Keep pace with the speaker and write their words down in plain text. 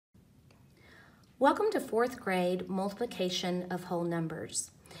Welcome to fourth grade multiplication of whole numbers.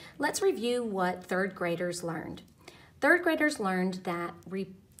 Let's review what third graders learned. Third graders learned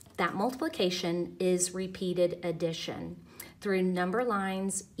that multiplication is repeated addition through number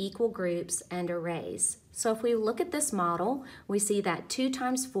lines, equal groups, and arrays. So if we look at this model, we see that 2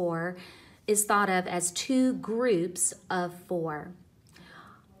 times 4 is thought of as 2 groups of 4.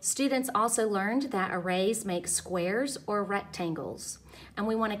 Students also learned that arrays make squares or rectangles. And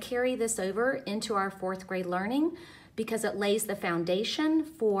we want to carry this over into our fourth grade learning because it lays the foundation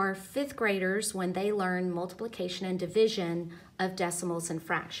for fifth graders when they learn multiplication and division of decimals and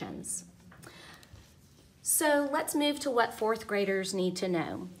fractions. So let's move to what fourth graders need to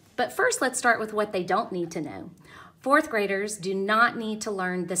know. But first, let's start with what they don't need to know. Fourth graders do not need to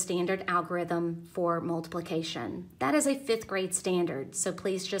learn the standard algorithm for multiplication. That is a fifth grade standard, so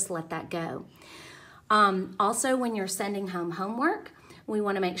please just let that go. Also, when you're sending home homework, we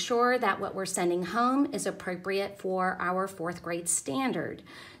want to make sure that what we're sending home is appropriate for our fourth grade standard.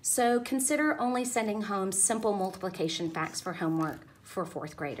 So consider only sending home simple multiplication facts for homework for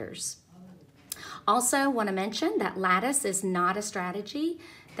fourth graders. Also want to mention that lattice is not a strategy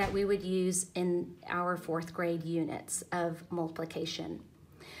that we would use in our fourth grade units of multiplication.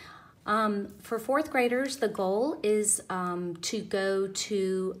 For fourth graders, the goal is to go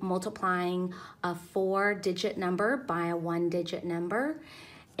to multiplying a 4-digit number by a 1-digit number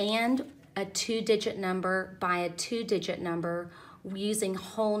and a 2-digit number by a 2-digit number using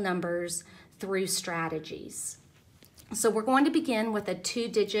whole numbers through strategies. So we're going to begin with a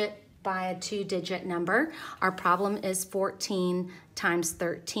 2-digit by a 2-digit number. Our problem is 14 times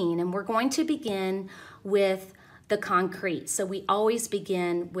 13, and we're going to begin with the concrete. So we always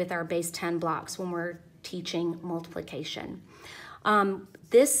begin with our base 10 blocks when we're teaching multiplication.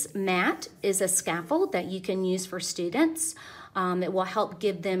 This mat is a scaffold that you can use for students. It will help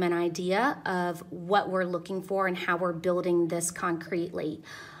give them an idea of what we're looking for and how we're building this concretely.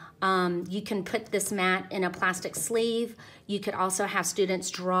 You can put this mat in a plastic sleeve. You could also have students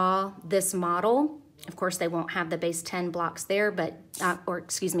draw this model. Of course, they won't have the base 10 blocks there, but,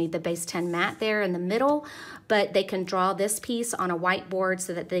 the base 10 mat there in the middle, but they can draw this piece on a whiteboard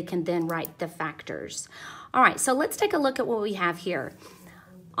so that they can then write the factors. All right, so let's take a look at what we have here.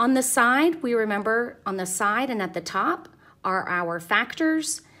 On the side, we remember on the side and at the top are our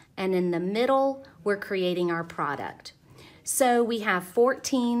factors, and in the middle, we're creating our product. So we have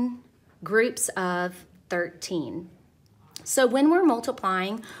 14 groups of 13. So when we're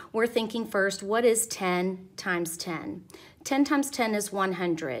multiplying, we're thinking first, what is 10 times 10? 10 times 10 is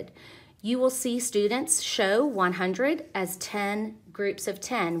 100. You will see students show 100 as 10 groups of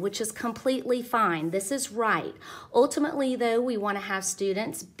 10, which is completely fine. This is right. Ultimately, though, we want to have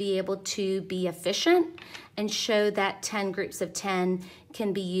students be able to be efficient and show that 10 groups of 10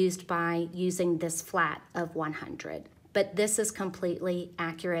 can be used by using this flat of 100. But this is completely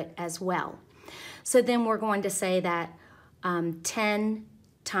accurate as well. So then we're going to say that 10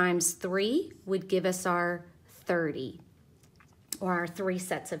 times 3 would give us our 30, or our 3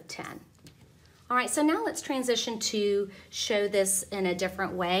 sets of 10. All right, so now let's transition to show this in a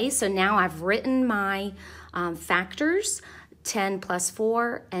different way. So now I've written my factors, 10 plus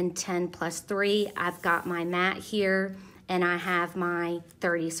 4 and 10 plus 3. I've got my mat here, and I have my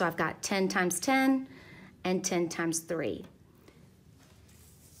 30. So I've got 10 times 10 and 10 times 3.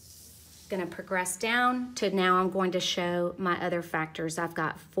 Going to progress down to now I'm going to show my other factors. I've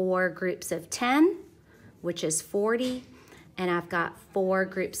got 4 groups of 10, which is 40, and I've got 4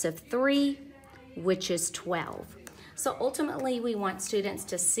 groups of 3, which is 12. So ultimately, we want students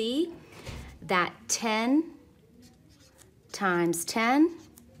to see that 10 times 10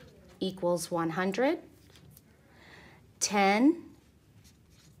 equals 100. 10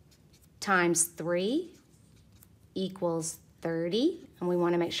 times 3 equals 30. And we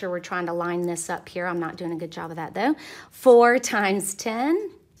want to make sure we're trying to line this up here. I'm not doing a good job of that, though. 4 times 10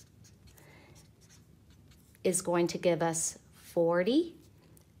 is going to give us 40.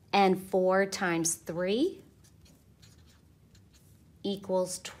 And 4 times 3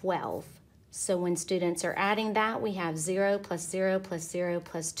 equals 12. So when students are adding that, we have 0 plus 0 plus 0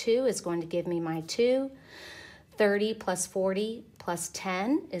 plus 2 is going to give me my 2. 30 plus 40 plus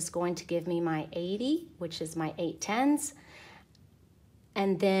 10 is going to give me my 80, which is my 8 tens.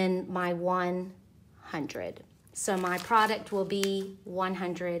 And then my 100. So my product will be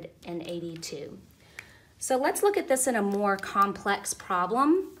 182. So let's look at this in a more complex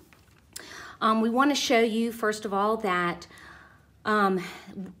problem. We want to show you, first of all, that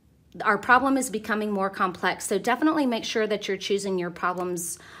our problem is becoming more complex. So definitely make sure that you're choosing your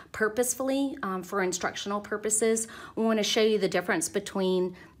problems purposefully for instructional purposes. We want to show you the difference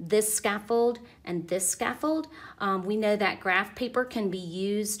between this scaffold and this scaffold. We know that graph paper can be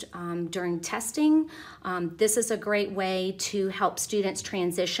used during testing. This is a great way to help students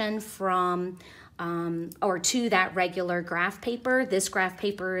transition from or to that regular graph paper. This graph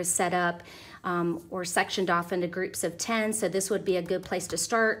paper is set up or sectioned off into groups of 10, so this would be a good place to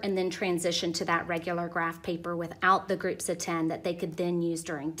start and then transition to that regular graph paper without the groups of 10 that they could then use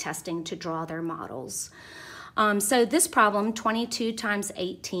during testing to draw their models. So this problem, 22 times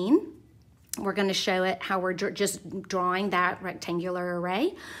 18, we're going to show it how we're just drawing that rectangular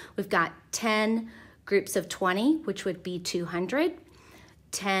array. We've got 10 groups of 20, which would be 200,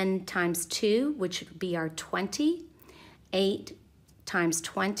 10 times 2, which would be our 20, 8 times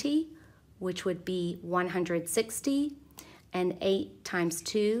 20, which would be 160, and 8 times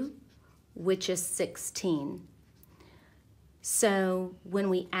 2, which is 16. So when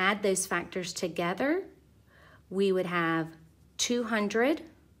we add those factors together, we would have 200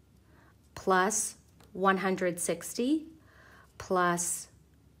 plus 160 plus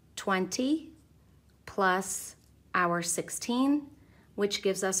 20 plus our 16, which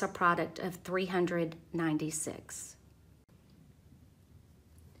gives us a product of 396.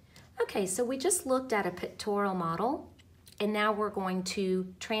 Okay, so we just looked at a pictorial model, and now we're going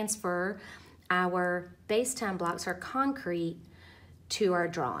to transfer our base 10 blocks, our concrete, to our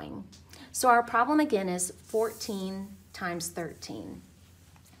drawing. So our problem again is 14 times 13.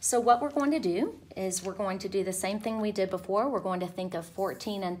 So what we're going to do is we're going to do the same thing we did before. We're going to think of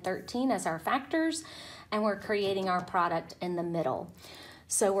 14 and 13 as our factors, and we're creating our product in the middle.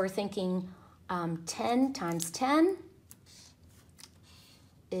 So we're thinking 10 times 10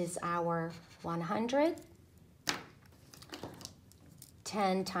 is our 100.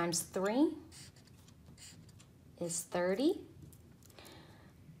 10 times 3 is 30.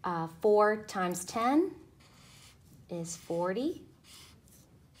 4 times 10 is 40.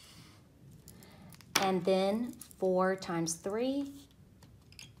 And then 4 times 3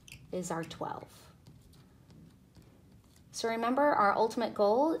 is our 12. So remember, our ultimate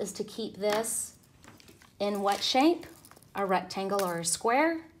goal is to keep this in what shape? A rectangle or a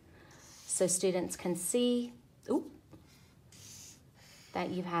square, so students can see that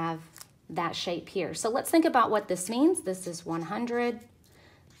you have that shape here. So let's think about what this means. This is 100,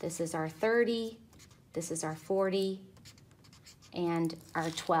 this is our 30, this is our 40, and our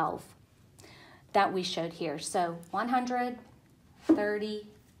 12 that we showed here. So 100, 30,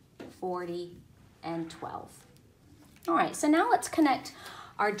 40, and 12. All right, so now let's connect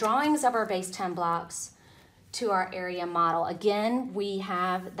our drawings of our base 10 blocks to our area model. Again, we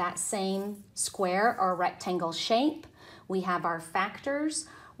have that same square or rectangle shape. We have our factors.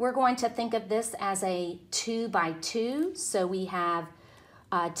 We're going to think of this as a 2 by 2. So we have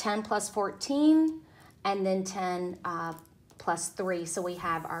 10 plus 14 and then 10 plus 3. So we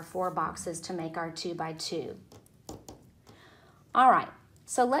have our 4 boxes to make our 2 by 2. All right,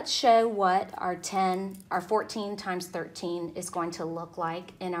 so let's show what our 14 times 13 is going to look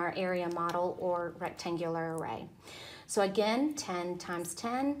like in our area model or rectangular array. So again, 10 times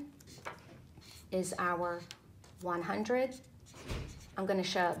 10 is our 100. I'm going to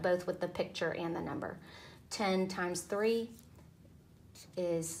show it both with the picture and the number. 10 times 3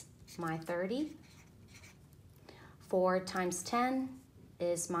 is my 30. 4 times 10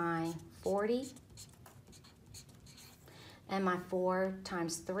 is my 40. And my 4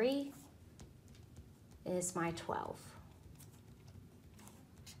 times 3 is my 12.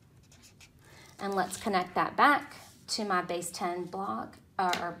 And let's connect that back to my base 10 block,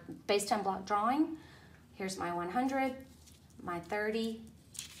 or base 10 block drawing. Here's my 100, my 30,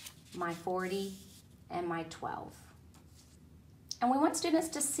 my 40, and my 12. And we want students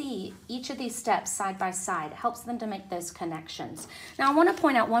to see each of these steps side by side. It helps them to make those connections. Now I want to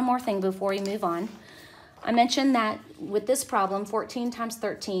point out one more thing before we move on. I mentioned that with this problem, 14 times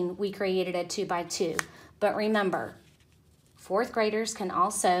 13, we created a 2 by 2. But remember, 4th graders can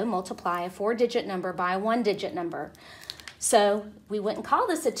also multiply a 4-digit number by a 1-digit number. So we wouldn't call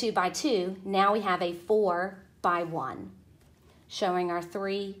this a 2 by 2. Now we have a 4 by 1, showing our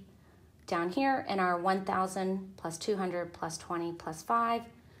 3 down here, and our 1,000 plus 200 plus 20 plus 5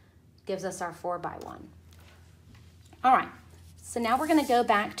 gives us our 4 by 1. All right, so now we're going to go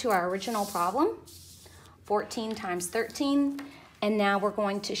back to our original problem. 14 times 13, and now we're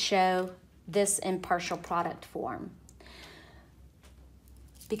going to show this in partial product form.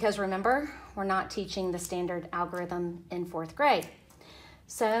 Because remember, we're not teaching the standard algorithm in 4th grade.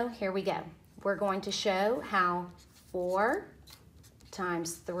 So here we go. We're going to show how 4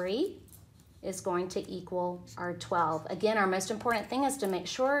 times 3 is going to equal our 12. Again, our most important thing is to make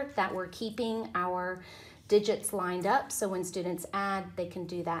sure that we're keeping our digits lined up so when students add, they can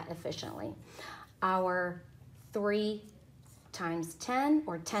do that efficiently. Our 3 times 10,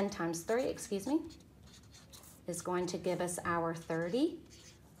 or 10 times 3, excuse me, is going to give us our 30.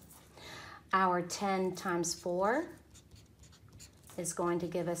 Our 10 times 4 is going to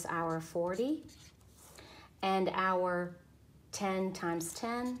give us our 40. And our 10 times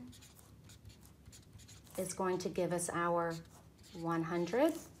 10 is going to give us our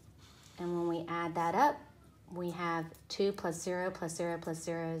 100. And when we add that up, we have 2 plus 0 plus 0 plus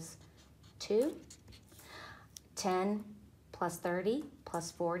 0 is 2. 10 plus 30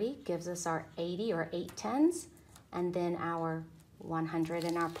 plus 40 gives us our 80, or 8 tens, and then our 100,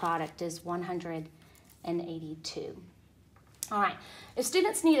 and our product is 182. All right, if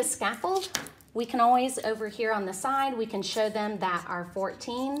students need a scaffold, we can always, over here on the side, we can show them that our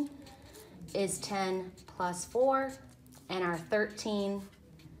 14 is 10 plus 4, and our 13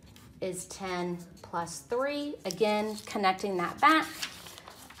 is 10 plus 3. Again, connecting that back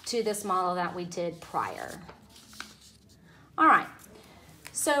to this model that we did prior. All right,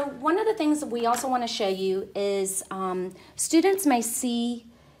 so one of the things that we also want to show you is students may see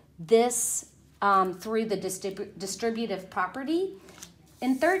this through the distributive property.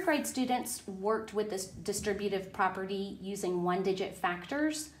 In third grade, students worked with this distributive property using one-digit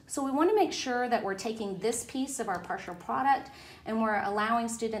factors. So we want to make sure that we're taking this piece of our partial product and we're allowing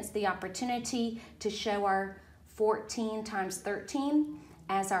students the opportunity to show our 14 times 13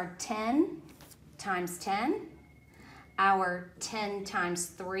 as our 10 times 10, our 10 times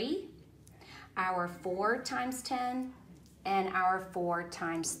 3, our 4 times 10, and our 4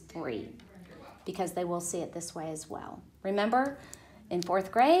 times 3, because they will see it this way as well. Remember, in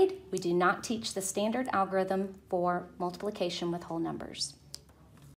fourth grade, we do not teach the standard algorithm for multiplication with whole numbers.